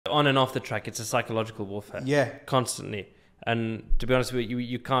on and off the track, it's a psychological warfare. Yeah. Constantly. And to be honest with you,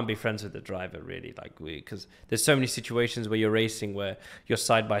 you can't be friends with the driver really, because there's so many situations where you're racing where you're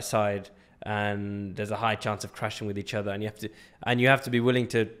side by side and there's a high chance of crashing with each other, and you have to be willing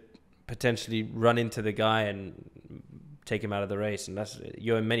to potentially run into the guy and take him out of the race, and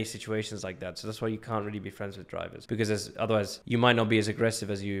you're in many situations like that. So that's why you can't really be friends with drivers, because otherwise you might not be as aggressive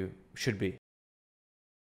as you should be.